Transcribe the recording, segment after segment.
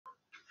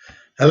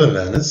Hello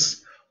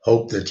learners,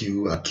 hope that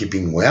you are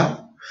keeping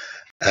well.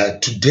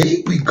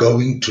 Today we're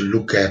going to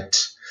look at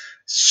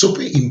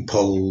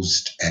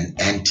superimposed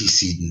and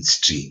antecedent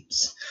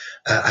streams.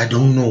 I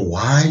don't know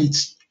why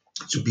it's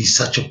to be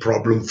such a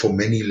problem for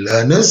many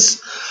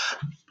learners.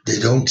 They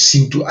don't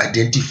seem to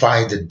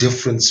identify the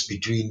difference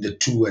between the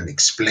two and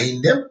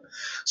explain them.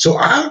 So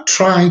I'll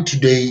try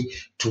today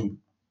to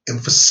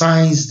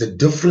emphasize the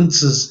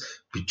differences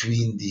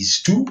between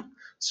these two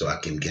so I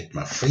can get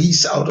my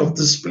face out of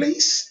this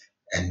place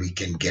and we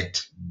can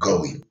get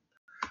going.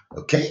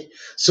 Okay,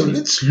 so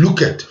let's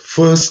look at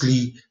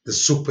firstly the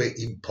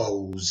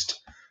superimposed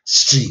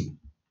stream.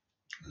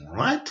 All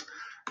right,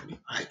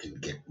 I can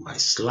get my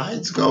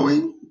slides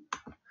going.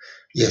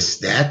 Yes,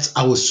 that's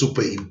our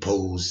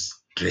superimposed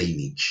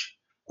drainage.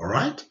 All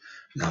right,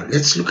 now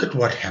let's look at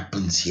what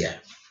happens here.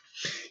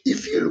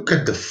 If you look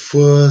at the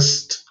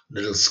first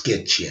little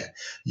sketch here,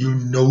 you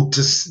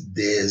notice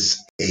there's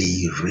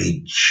a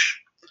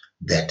ridge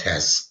that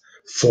has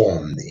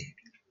formed there.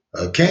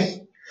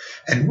 Okay,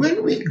 and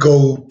when we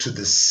go to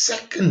the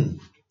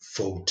second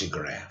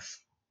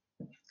photograph,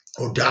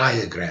 or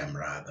diagram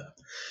rather,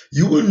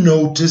 you will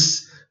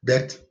notice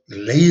that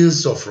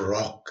layers of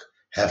rock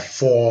have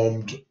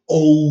formed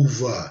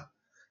over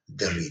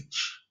the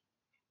ridge.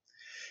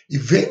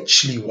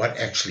 Eventually, what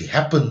actually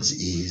happens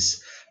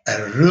is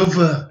a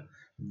river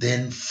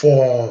then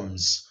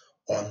forms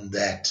on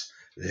that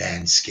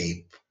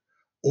landscape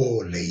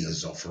or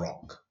layers of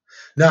rock.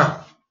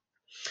 Now,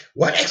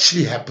 what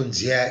actually happens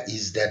here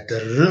is that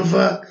the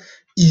river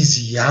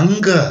is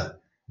younger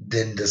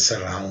than the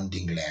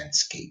surrounding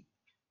landscape.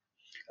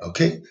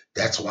 Okay,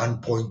 that's one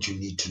point you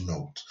need to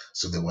note.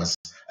 So there was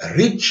a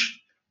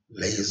ridge,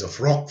 layers of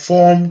rock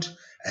formed,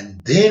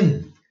 and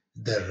then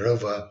the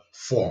river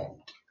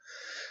formed.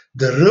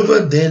 The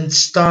river then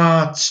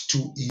starts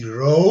to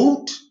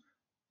erode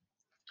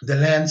the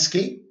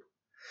landscape,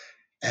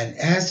 and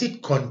as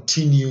it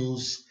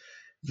continues,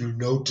 you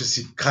notice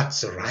it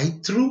cuts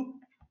right through,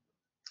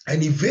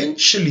 and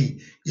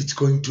eventually it's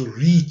going to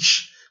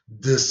reach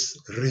this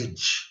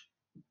ridge,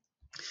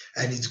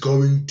 and it's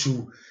going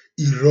to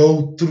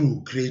erode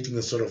through, creating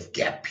a sort of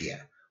gap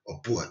here, or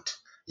port.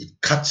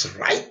 It cuts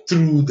right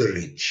through the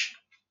ridge.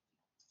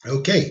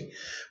 Okay,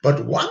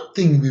 but one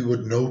thing we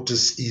would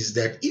notice is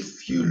that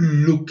if you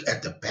look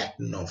at the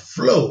pattern of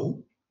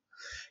flow,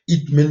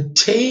 it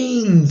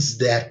maintains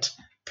that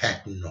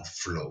pattern of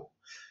flow.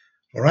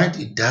 All right,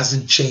 it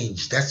doesn't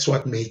change. That's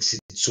what makes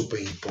it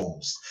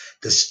superimposed.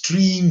 The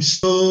stream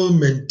still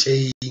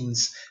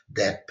maintains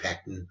that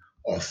pattern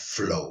of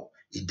flow.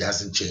 It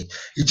doesn't change.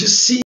 It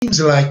just seems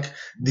like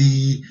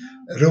the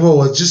river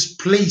was just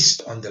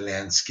placed on the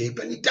landscape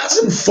and it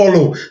doesn't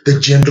follow the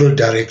general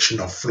direction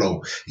of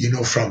flow,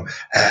 from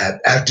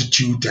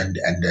altitude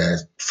and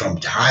from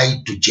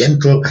high to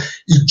gentle.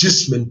 It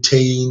just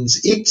maintains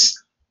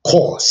its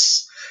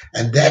course.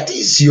 And that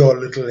is your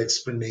little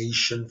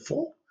explanation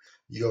for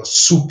your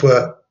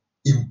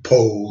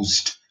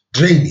superimposed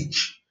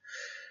drainage.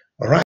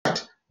 All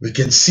right, we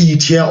can see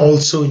it here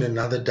also in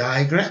another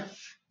diagram.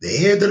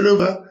 There the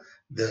river,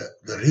 the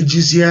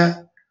ridges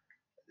here,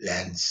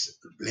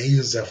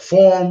 layers are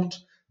formed,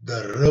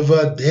 the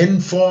river then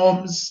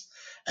forms,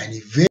 and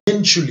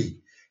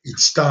eventually it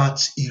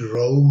starts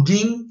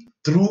eroding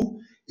through,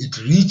 it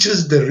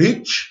reaches the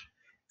ridge,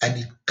 and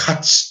it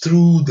cuts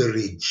through the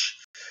ridge,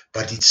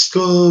 but it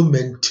still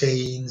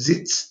maintains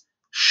its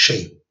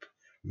shape,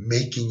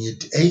 making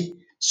it a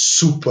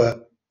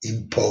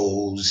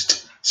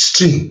superimposed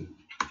stream.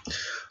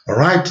 All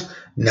right,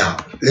 now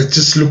let's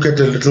just look at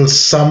a little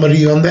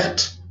summary on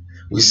that.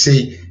 We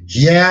say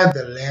here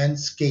the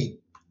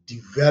landscape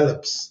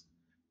develops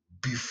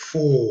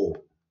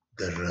before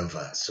the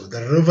river. So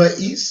the river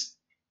is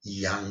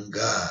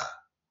younger.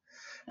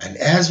 And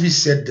as we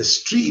said, the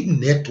stream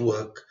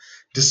network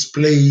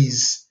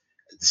displays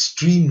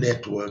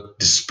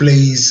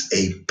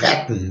a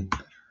pattern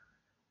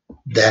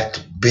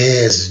that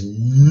bears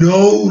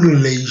no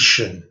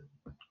relation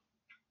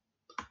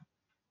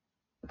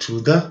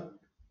to the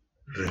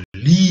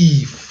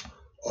relief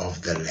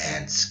of the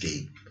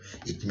landscape.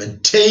 It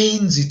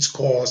maintains its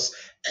course.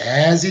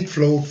 As it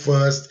flowed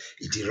first,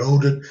 it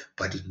eroded,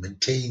 but it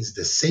maintains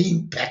the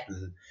same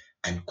pattern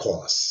and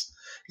course.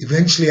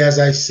 Eventually, as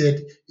I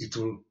said, it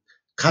will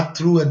cut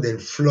through and then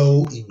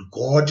flow in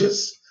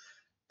gorges,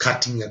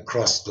 cutting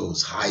across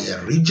those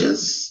higher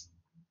ridges.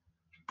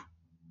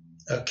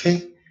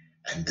 Okay,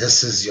 and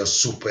this is your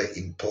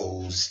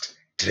superimposed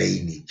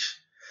drainage.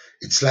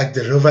 It's like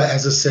the river,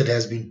 as I said,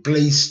 has been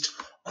placed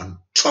on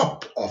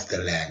top of the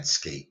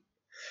landscape.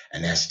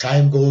 And as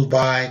time goes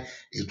by,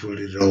 it will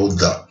erode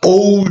the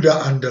older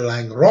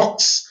underlying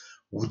rocks,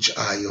 which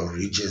are your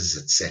ridges,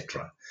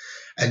 etc.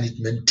 And it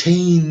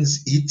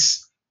maintains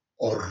its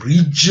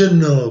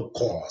original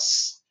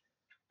course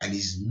and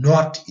is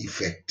not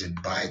affected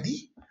by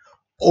the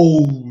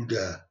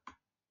older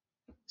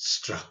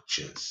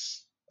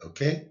structures,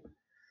 okay,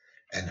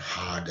 and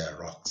harder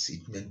rocks.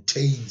 It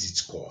maintains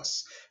its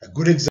course. A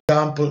good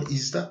example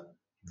is the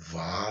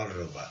Vaal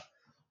River,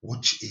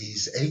 which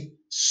is a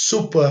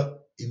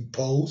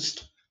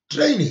superimposed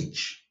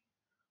drainage.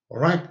 All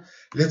right,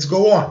 let's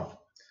go on.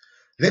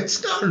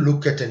 Let's now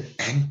look at an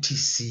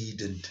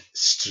antecedent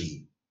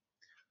stream.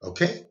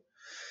 Okay,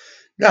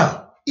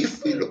 now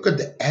if we look at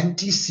the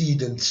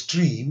antecedent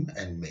stream,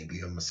 and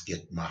maybe I must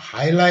get my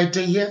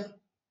highlighter here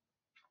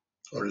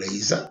or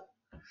laser,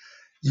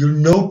 you'll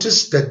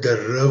notice that the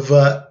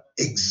river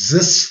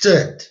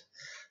existed.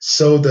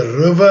 So the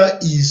river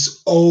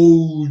is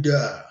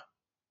older.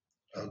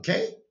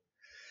 Okay,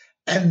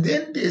 and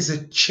then there's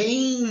a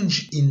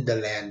change in the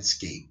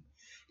landscape.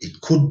 It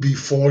could be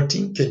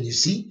faulting. Can you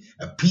see?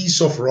 A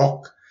piece of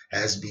rock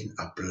has been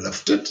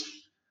uplifted.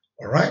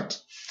 All right.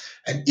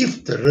 And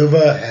if the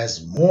river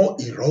has more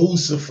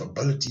erosive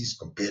abilities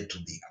compared to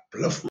the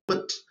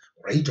upliftment,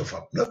 rate of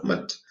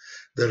upliftment,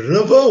 the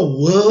river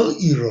will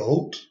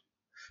erode,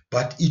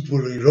 but it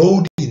will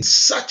erode in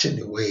such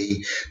a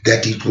way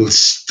that it will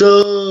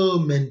still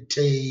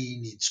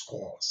maintain its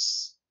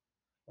course.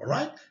 All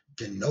right?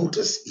 You can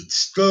notice it's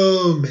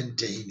still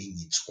maintaining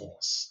its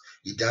course.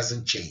 It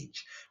doesn't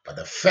change. But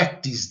the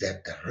fact is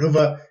that the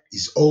river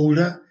is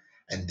older,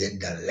 and then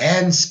the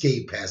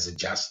landscape has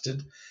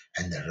adjusted,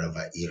 and the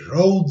river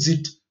erodes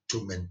it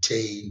to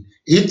maintain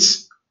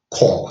its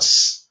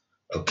course.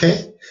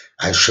 Okay?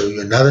 I'll show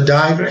you another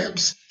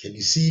diagrams. Can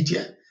you see it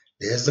here?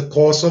 There's the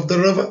course of the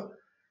river.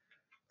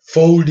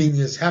 Folding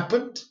has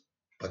happened,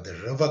 but the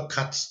river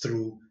cuts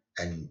through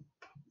and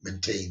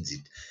maintains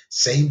it.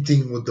 Same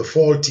thing with the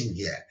faulting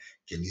here.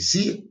 Can you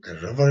see it? The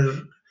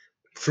river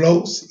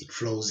flows. It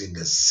flows in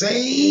the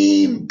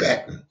same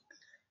pattern.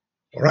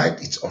 All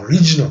right, its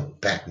original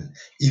pattern,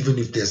 even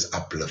if there's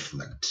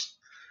upliftment.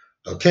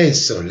 Okay,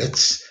 so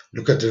let's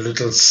look at a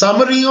little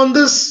summary on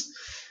this.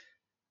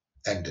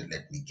 And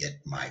let me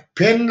get my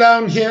pen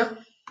down here,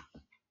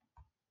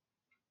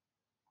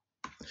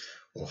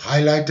 or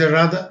highlighter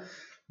rather.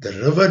 The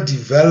river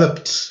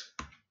developed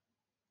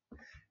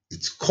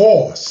its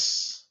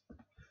course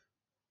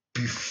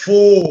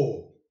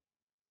before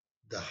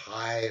the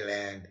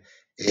highland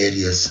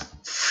areas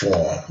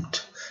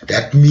formed.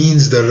 That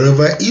means the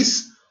river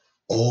is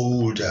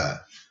older.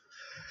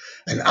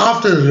 And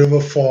after the river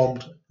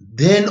formed,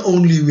 then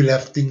only we'll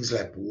have things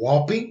like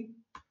warping,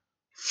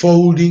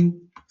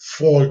 folding,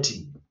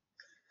 faulting.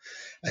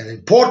 An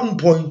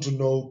important point to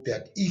note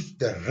that if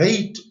the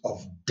rate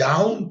of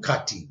down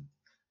cutting,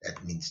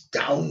 that means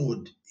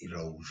downward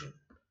erosion,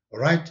 all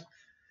right,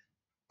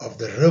 of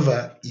the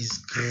river is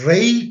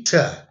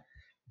greater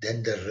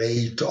than the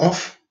rate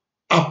of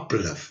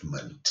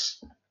upliftment,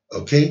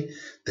 okay,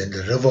 then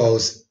the river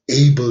was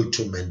able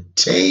to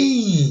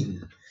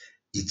maintain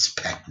its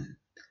pattern.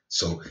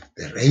 So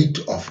the rate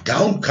of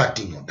down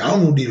cutting or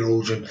downward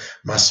erosion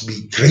must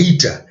be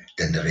greater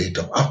than the rate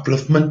of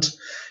upliftment.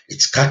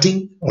 It's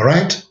cutting, all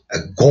right, a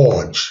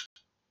gorge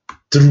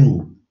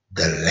through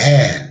the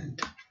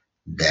land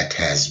that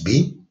has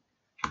been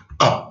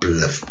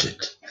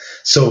uplifted.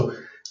 So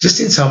just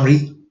in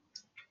summary,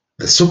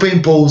 the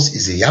superimposed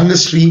is a younger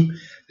stream.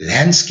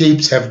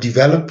 Landscapes have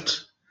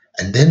developed,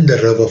 and then the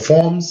river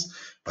forms,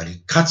 but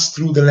it cuts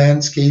through the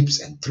landscapes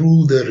and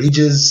through the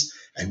ridges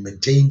and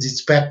maintains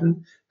its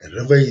pattern. The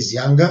river is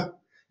younger.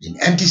 In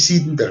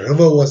antecedent, the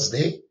river was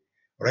there,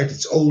 right?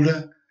 It's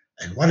older.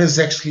 And what has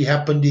actually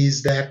happened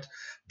is that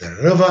the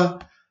river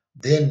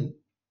then,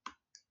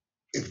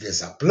 if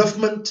there's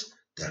upliftment,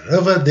 the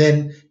river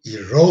then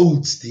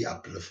erodes the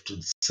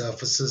uplifted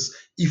surfaces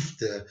if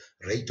the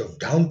rate of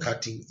down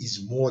cutting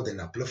is more than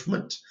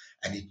upliftment,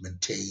 and it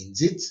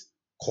maintains its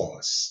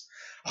course.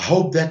 I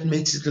hope that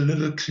makes it a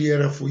little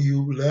clearer for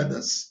you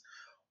learners.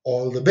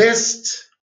 All the best.